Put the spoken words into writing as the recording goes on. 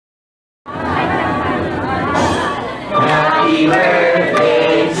Happy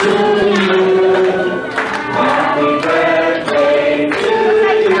birthday to you. Happy birthday to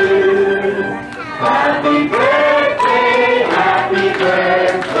you. Happy birthday, happy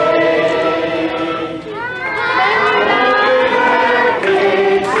birthday.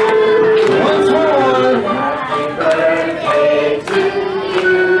 Once more. Happy birthday to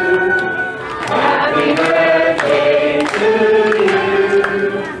you. Happy birthday to you.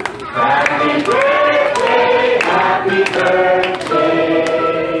 Happy birthday, happy birthday.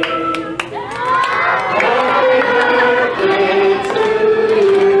 Happy birthday to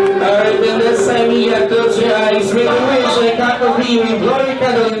you. Alright, then this time, Iyah, close your eyes, make a wish, I count of three, we blow your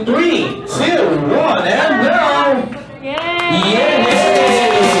candle in 3, 2, 1, and now! Yay!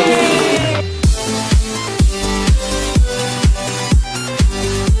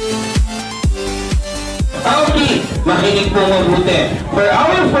 Okay, makinig po mabuti. For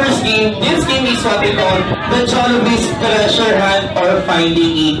our first game, this game is what we call the Jollibee's Treasure Hunt or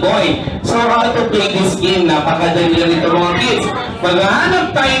Finding a Coin. So how to play this game? Napakadali lang ito mga kids.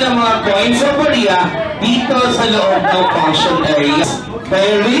 Maghahanap tayo ng mga coins sa Korea dito sa loob ng function areas.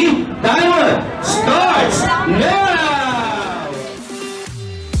 Ready? Timer starts now!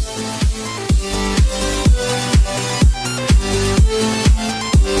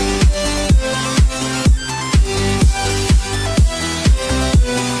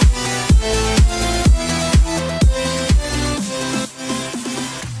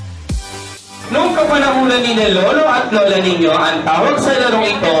 Noong kapanahunan ni Lolo at Lola ninyo, ang tawag sa larong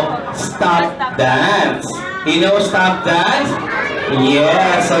ito, Stop Dance. You know Stop Dance?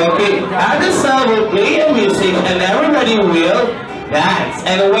 Yes, okay. At the sound will play the music and everybody will dance.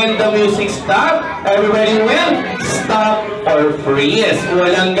 And when the music stops, everybody will stop or freeze.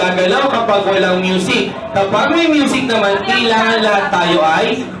 Walang gagalaw kapag walang music. Kapag may music naman, kailangan lahat tayo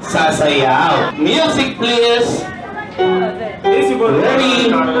ay sasayaw. Music please.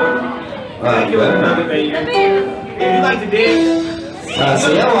 Ready? Thank you, another baby. If you like to dance,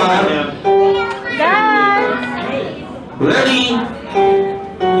 sasayawan. Dance. Ready?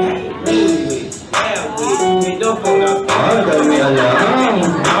 Ah, dami alam.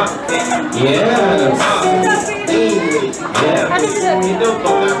 Yes. Ay, something.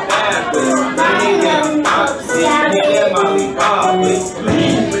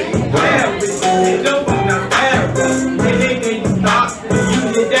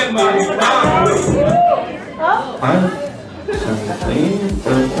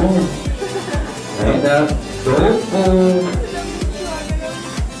 Topo. Reda, topo.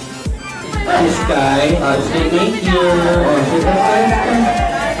 Sky, say thank you.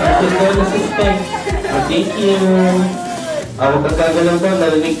 Say thank you. Ako kagagalang ko,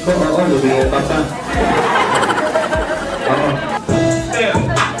 narinig ko. Oo, lumigo pa pa. Oo. Step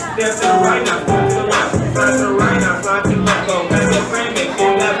to the right now, slide to the left, slide to the right now, slide to the left, go back to frame, make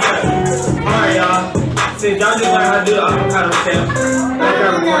it left, right. Alright, y'all. Since y'all just learned how to do the avocado step,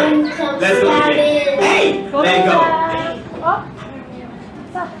 let's do it again. Hey, let go.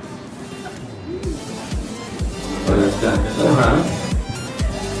 Wala ka. So, ha?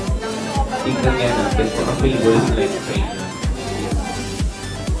 Tignan nga natin kung ang favorite like kayo.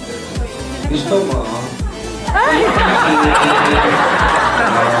 Gusto mo, oh?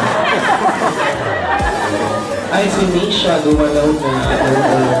 Ay, si Nisha, gumalaw na.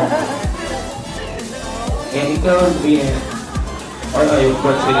 Eh, ikaw, Bien. Or ayaw ko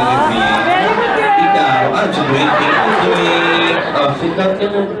sila ni Bien. Ikaw, Juwin, thank you, Juwin. Oh, sit down ka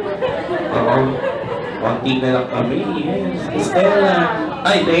na. Oo. Konti na lang kami. Yes. Stella.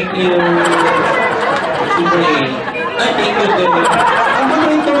 Ay, thank you. Si Bray. Ay, thank you, Juwin. Ang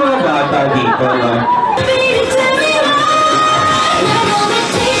mga ito mga bata dito, no?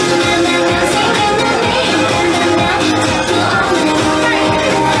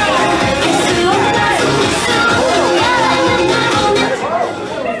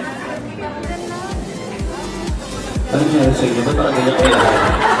 Ano yan? Sige, ba't nakagaya kaya?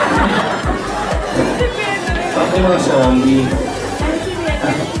 Bakit yung mga zombie?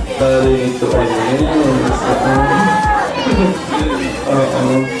 Parang ito ano yun.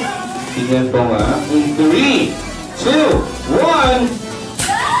 Oo. Tignan po nga. In 3, 2, 1.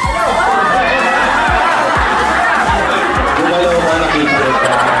 Gumalaw ka, nakita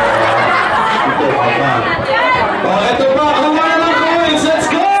ka. Ito ka ba? Oh, ito pa. Kumara ng coins. Let's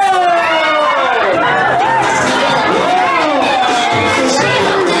go!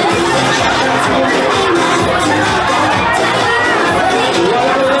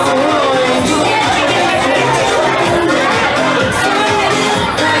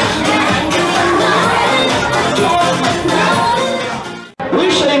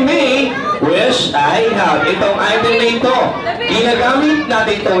 wish I have. Itong item na ito, ginagamit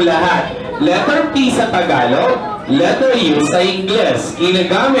natin itong lahat. Letter P sa Tagalog, letter U sa Ingles.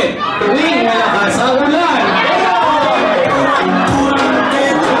 Ginagamit tuwing malakas ang ulan.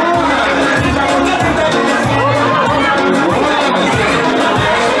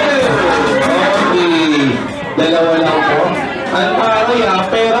 Dalawa lang po. Ang kaya,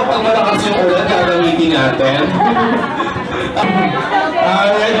 pero pag malakas yung ulan, gagamitin natin.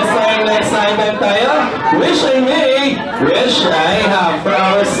 Alright, so next item tayo. Wish I may, wish I have. For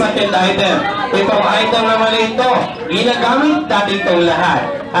our second item. Itong item naman ito, ginagamit natin itong lahat.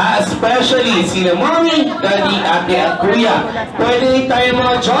 Especially sina mommy, daddy, ate at kuya. Pwede rin tayo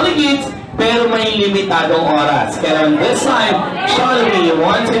mga jolly kids, pero may limitadong oras. Kaya this time, Jollibee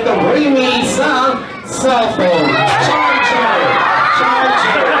wants you to bring me some cellphone charger.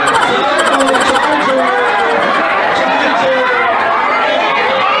 Charger. Cellphone charger. Charger.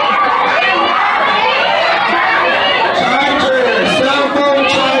 Charger. Cellphone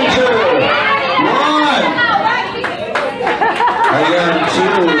charger. 1. Ayan,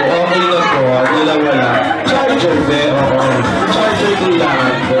 2. Okay na po. Dalawa na. Charger, be. Oo. Charger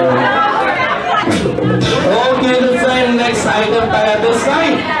kailangan po. Okay, this time, next item tayo this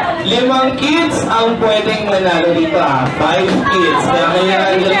time. 5 kids ang pwedeng manalo dito 5 kids. Kaya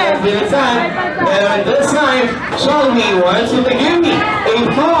kailangan bilisan. And this time, Jollibee wants you to give me a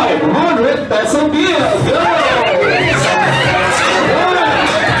 500 peso bill. Go! 1,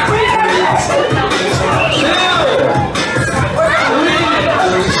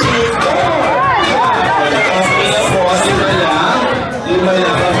 2, 3, 4, 5. Okay na po, 5 lang. 5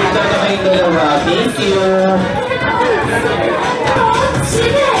 lang. Kapita na kayong dalawa. Thank you.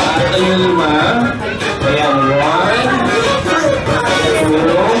 At yung 5. Ayan, 1, 2,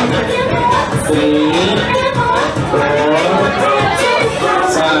 3, 4,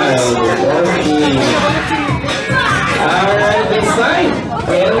 5. Okay. Alright, this side.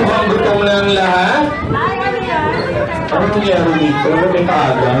 Ayan, bang gutom lang lahat? Ano nangyari dito? May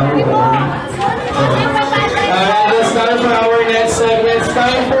kaagaw. Alright, let's start for our next segment. It's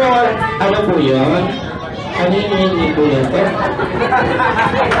time for, ano po yun? Ano yung po yan?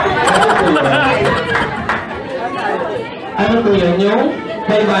 Ano po yan? Yung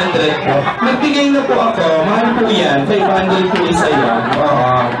 500 po. Nagbigay na po ako. Mahal po yan. 500 po isa yan.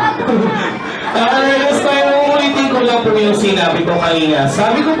 Oo. Alright, this time, ulitin ko lang po yung sinabi ko kanina.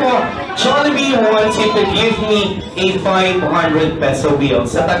 Sabi ko po, Jollibee wants you to give me a 500 peso bill.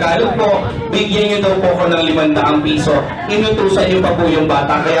 Sa Tagalog po, bigyan niyo daw po ako ng 500 piso. Inutusan niyo pa po yung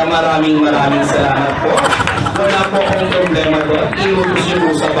bata, kaya maraming salamat po. Wala po akong problema doon. Inutus niyo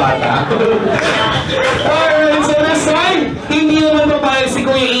po sa bata. Alright, so this time, hindi naman papayag si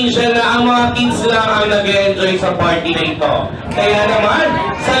Kuya Angel na ang mga kids lang ang nag-enjoy sa party na ito. Kaya naman,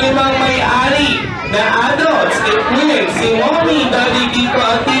 sa 5 may-ari na adults, it means si mommy, daddy, tito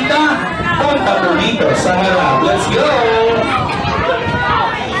at tita, punta po dito sa harap. Let's go!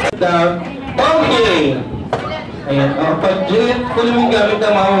 Okay. Ayan, pag kung yung gamit na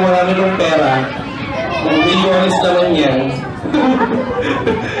marami ng pera, milyones naman yan.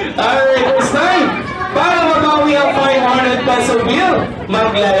 Alright, it's time! Para mabawi ang 500 peso bill,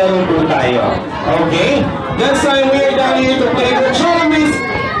 maglalaro po tayo. Okay? This time we are down here to play the Jollibee's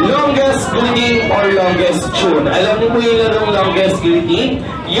longest greeting or longest tune. Alam niyo po yung larong longest greeting?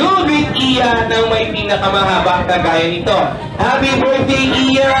 You'll beat Iyah ng may pinakamahabang kagaya nito. Happy birthday,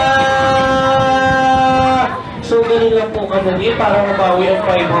 Iyah! So, ganun lang po kami para mabawi ang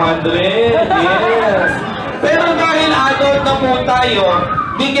 500. Yes! Pero dahil adult na po tayo,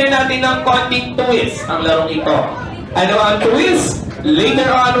 bigyan natin ng konting twist ang larong ito. Ano ang twist? Later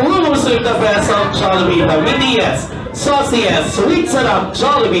on, we will serve the best of Jollibee Familias, sauciest, sweet sarap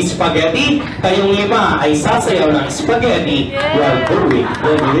Jollibee Spaghetti. Kayong 5 ay sasayaw ng spaghetti while doing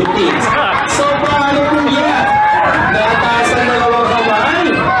the greetings. So, paano po yan? Nakataas ang 2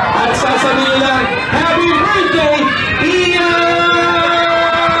 kamay at sasabihin lang, Happy Birthday, Iyah!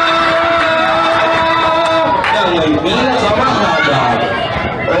 Nang may pinakamahaba.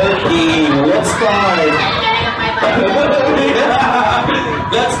 Okay, let's start.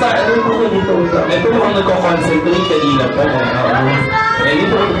 Let's start. Ano po dito? Ito po ang nagko-concentrate kanina pa.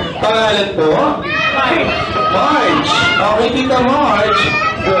 Ito, pangalan po? March. Okay, Tita March.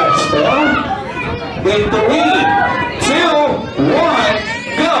 Let's start. In 3, 2,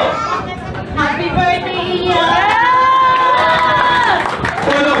 1, go! Happy birthday, Iyah!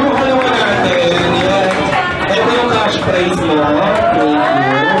 Wala po kalawa natin. Yes. Ito yung cash prize mo. Thank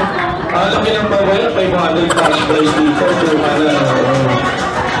you. Laki ng pabaya, 500 cash prize dito. So,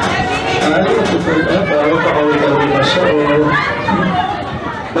 ay, parang pakawin-kawin na siya.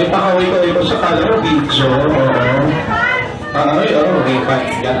 May pakaway-kaway ko siya, kala mo video. Ay, okay,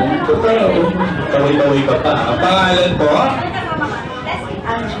 fans. Yan. Kaway-kaway ka pa. Ang pangalan po?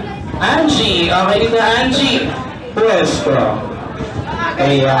 Angie. Okay, dito Angie. Pwesto.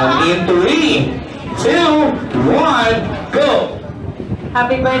 Ayan, in 3, 2, 1, go!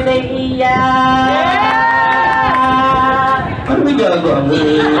 Happy birthday, Iyah! Ano may gagawa mo?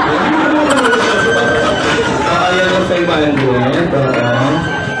 Ayan ang 500.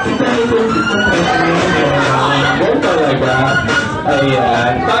 Ganun talaga.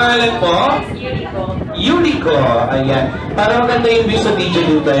 Ayan. Pangalan po? Yuriko. Ayan. Para maganda yung view sa video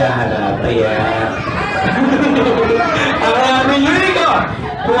dito tayo hanap. Ayan. Ayan, Yuriko!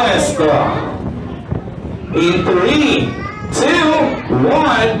 Pwesto. In 3, 2,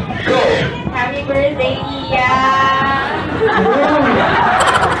 1, go! Happy birthday, Iyah!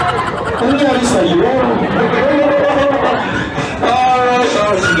 Ano nangyari sa'yo? Alright,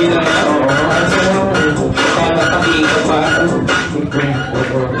 oh, sige na nga. Papakihin ka pa.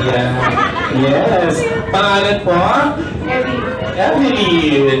 Yeah. Yes. Pangalan po?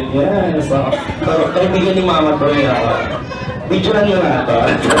 Evelyn. Yes. Kaibigan ni Mama to. Videoan nyo na ito.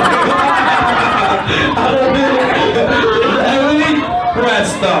 Evelyn,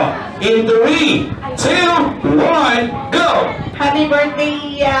 presto. In 3, 2, 1, go! Happy birthday,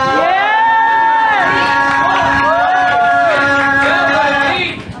 Iyah!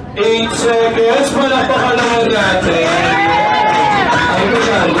 8 seconds, palapakan naman natin. Ay, ko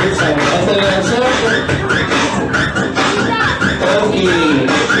siya, okay.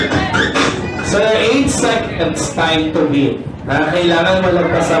 So, 8 seconds, time to beat. Kailangan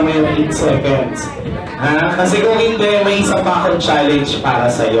malagpasan mo yung 8 seconds. Kasi kung hindi, may isa pa akong challenge para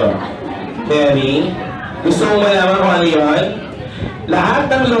sa'yo. Terry, gusto mo malaman kung ano yun? Lahat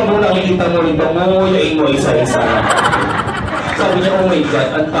ng logo nakikita mo rito, manguyain mo isa-isa. Sabi niya, oh my God,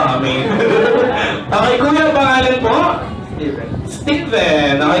 ang dami. Okay, kuya, pangalan po?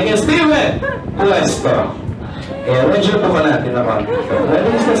 Steven. Okay, kaya Steven. Pwesto. Ayan, medyo po ka natin ako.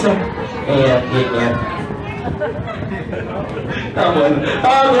 Ready, Steven? Ayan, ganyan. Come on.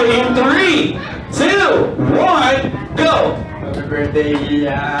 Okay, in 3, 2, 1, go! Happy birthday,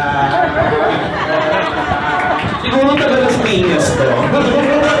 Iyah! Siguro taga-Las Piñas to.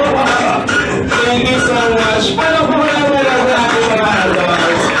 Thank you so much. Paano po wala sa ating mga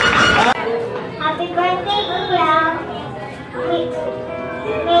adults? Happy birthday, Iyah!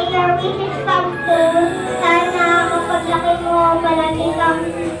 May your wishes come true. Sana kapaglaki mo, palagi kang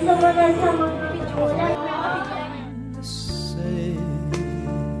sumunod sa mga ulat.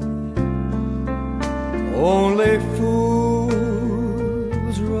 Only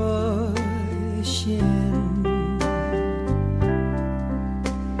fools rush in,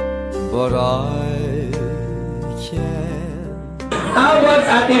 but I can't. How about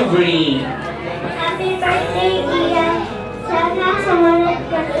Ate Bree? Happy birthday, Iyah! Sana sumunod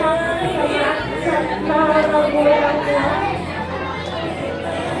ka sa mga magulang mo.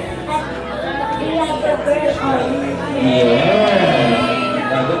 At Iyah the birthday. Yeah.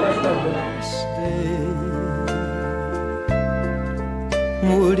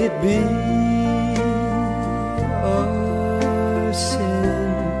 Would it be a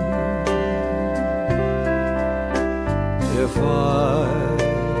sin if I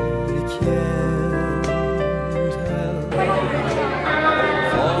can't help?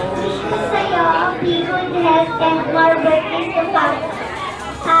 Sa'yo, be good health and more birthdays to come.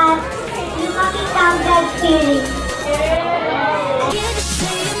 At yung makita ang God feeling.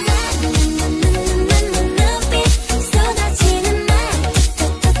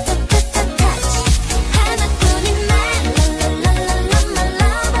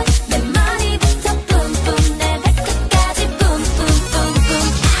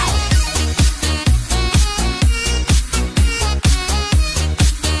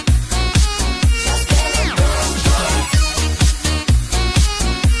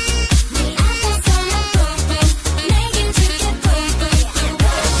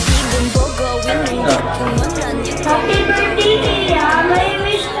 Happy birthday, Iyah! May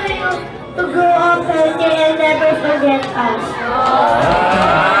wish to you to grow up healthy and never forget us.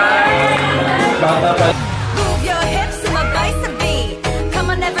 Bata pa. Move your hips to my bicep beat.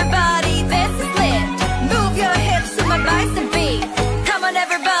 Come on everybody, this is lit. Move your hips to my bicep beat. Come on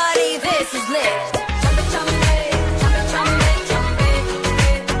everybody, this is lit. Jump it, jump it, jump it, jump it, jump it.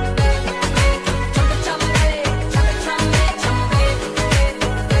 Jump it, jump it, jump it, jump it, jump it.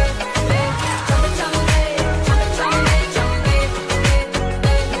 Jump it, jump it, jump it, jump it, jump it.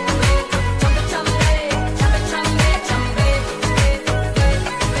 Jump it, jump it, jump it, jump it, jump it.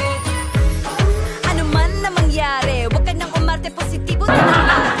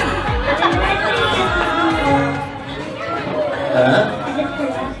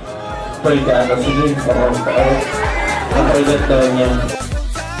 forgot. Sige, forgot daw niya.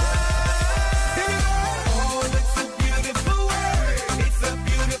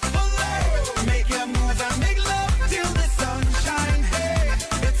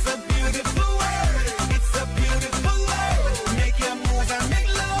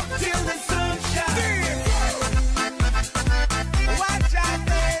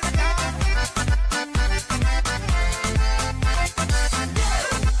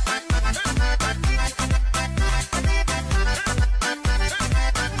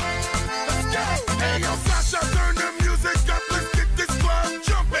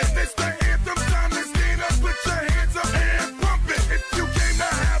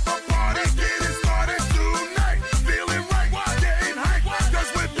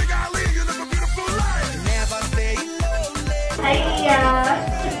 Hi, Iyah.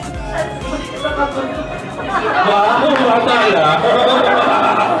 Wow, bata yan.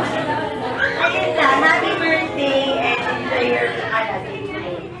 Ayun na, happy birthday and enjoy your holiday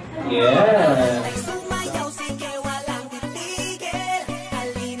night. Yeah. Sumayaw, sige, walang titigil.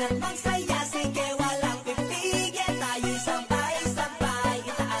 Halina't magsaya, sige, walang pipigil. Tayo'y sabay-sabay,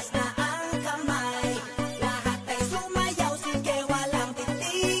 itaas na ang kamay. Lahat ay sumayaw, sige, walang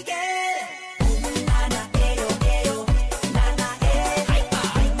titigil. Nana, eyo, eyo, nana, high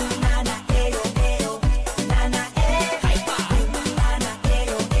five. Nana, eyo, eyo, nana, high five. Nana,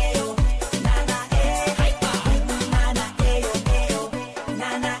 eyo, eyo, nana, high five. Nana, eyo, eyo,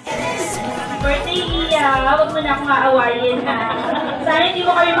 nana, Birthday, Iyah. Huwag mo na akong aawayin, ha? Sana hindi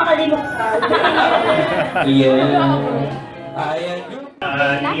mo kami makalimutan. Yeah. Ayan.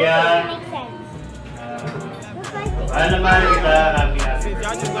 Iyah. Ano naman kita, happy. Since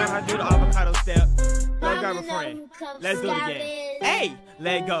y'all just learned how to do the avocado step, go grab a friend. Let's do it again. Hey,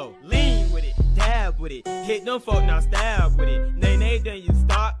 let go. Lean with it, dab with it. Hit them folk, now stab with it. Nay, nay, then you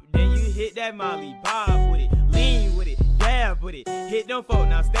stop, then you hit that Molly Bob with it. Lean with it, dab with it. Hit them folk,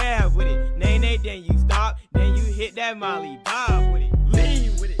 now stab with it. Nay, nay, then you stop, then you hit that Molly Bob with it.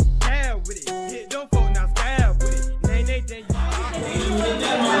 Lean with it, dab with it. Hit them folk, now stab with it. Nay, nay, then you hit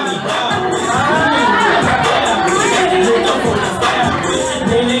that Molly Bob with it.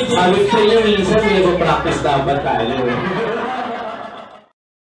 Sabi ko sa'yo, minsan may practice dapat tayo.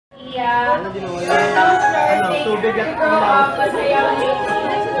 Iyah, you're now starting to grow up as a young lady.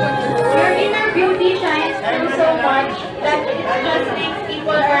 Your inner beauty shines through so much that it just makes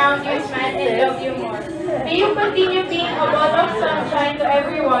people around you smile and love you more. May you continue being a ball of sunshine to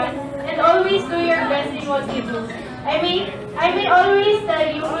everyone and always do your best in what you do. I may always tell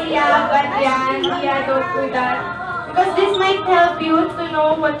you, Iyah, but yan, Iyah, don't do that. Because this might help you to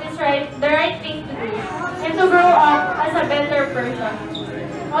know what is the right thing to do, and to grow up as a better person.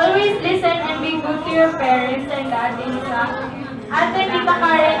 Always listen and be good to your parents and Ate Lisa. Ate Tita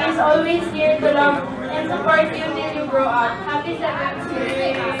Karen is always here to love and support you till you grow up. Happy 7th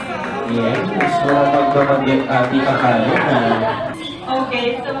birthday. Yes, so magdamag Tita Karen.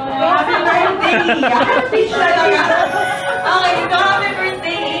 Okay, so happy birthday, Iyah. Happy talaga. Okay, so happy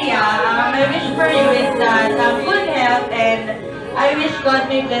birthday, Iyah. My wish for you is that good health, and I wish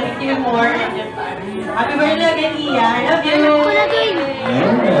God may bless you more and your family. Happy birthday again, Iyah. I love you.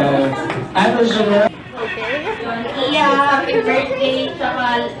 Yes. Ano siya? Iyah, happy birthday.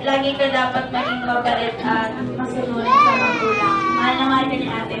 Tsaka lagi ka dapat maging mabait at masunod sa magulang. Mahal na mahal ka ni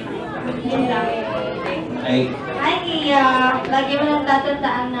Ate Mai. Yun lang. Hi, Iyah. Lagi mo nang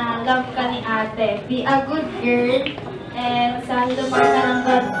tatandaan na love ka ni Ate. Be a good girl. And sana lumaki ka ng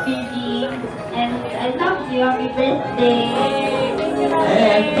God feeling. And I love you. Happy birthday.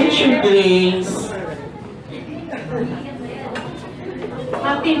 And picture please.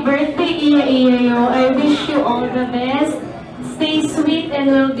 Happy birthday, Iyah. I wish you all the best. Stay sweet and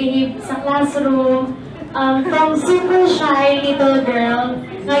well behaved sa classroom. From super shy little girl,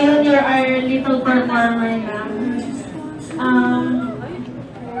 ngayon you're our little performer na.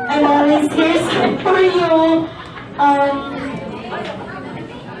 I'm always here for you.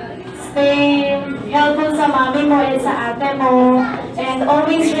 Stay helpful sa mami mo and sa ate mo. And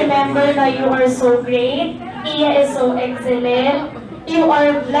always remember that you are so great. Iyah is so excellent. You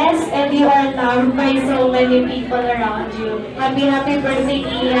are blessed and you are loved by so many people around you. Happy birthday,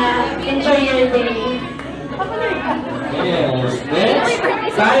 Iyah. Enjoy your day. Yes. Next,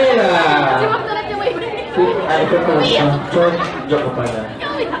 Tyra. Ay, ito po siya. Joke ko pala.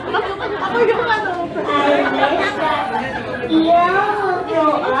 I wish that Iyah will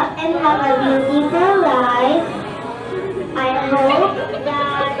grow up and have a beautiful life. I hope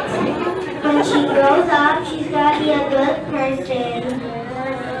that when she grows up, she's gonna be a good person.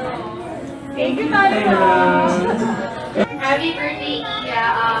 Thank you, Tyra. Happy birthday,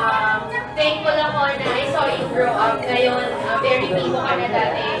 Iyah. thankful ako na I saw you grow up. Ngayon, very vivo ka na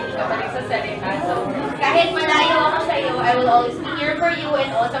dati, hindi ka pa nagsasalita. So, kahit malayo ako sa iyo, I will always be here for you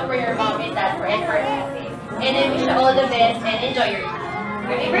and also for your mom and dad and for ate. And I wish you all the best and enjoy your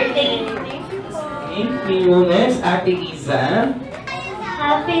happy birthday. Thank you. Next, Ate Iza.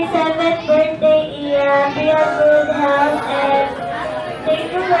 Happy 7th birthday, Iyah. Be of good health and thank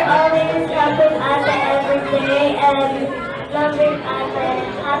you for always helping Ate every day and loving Ate.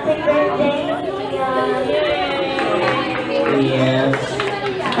 Happy birthday, Iyah. Yes.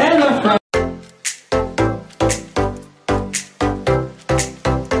 And of course,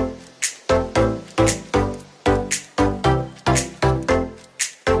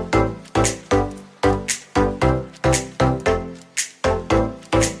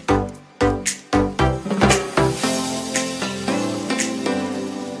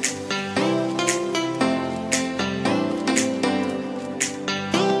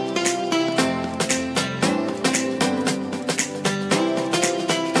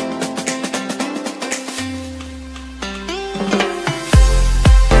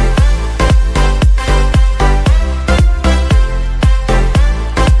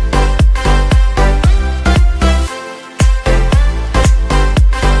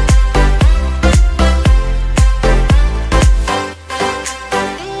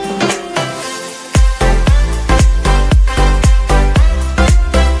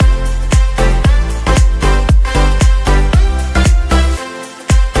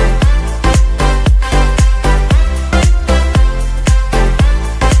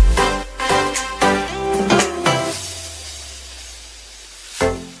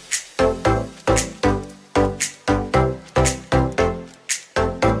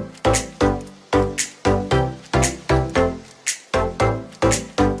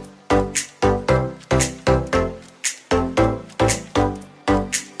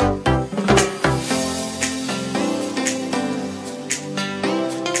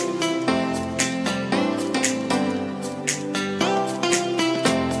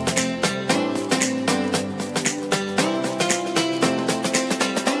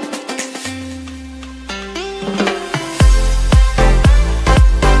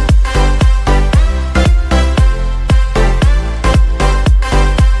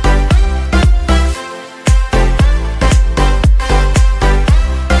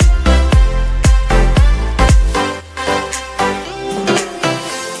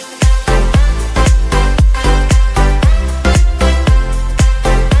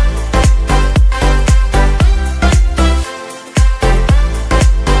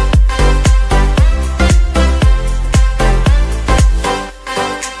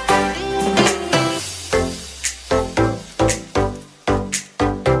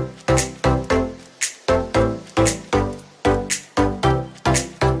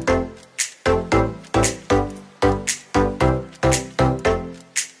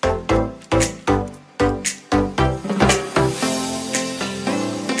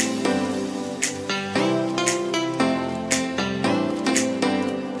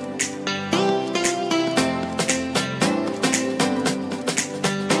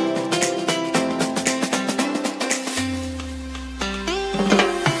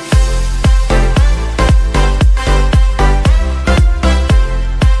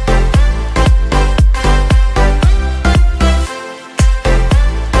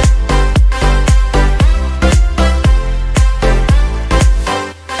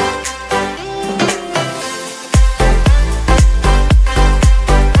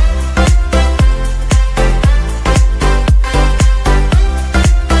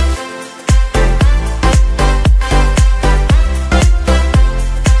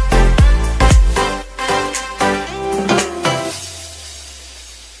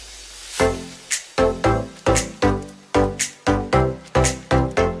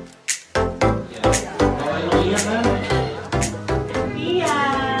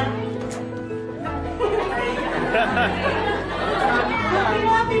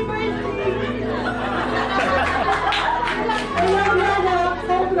 Happy birthday! I love you, anak.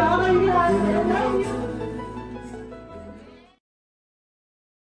 Sobra.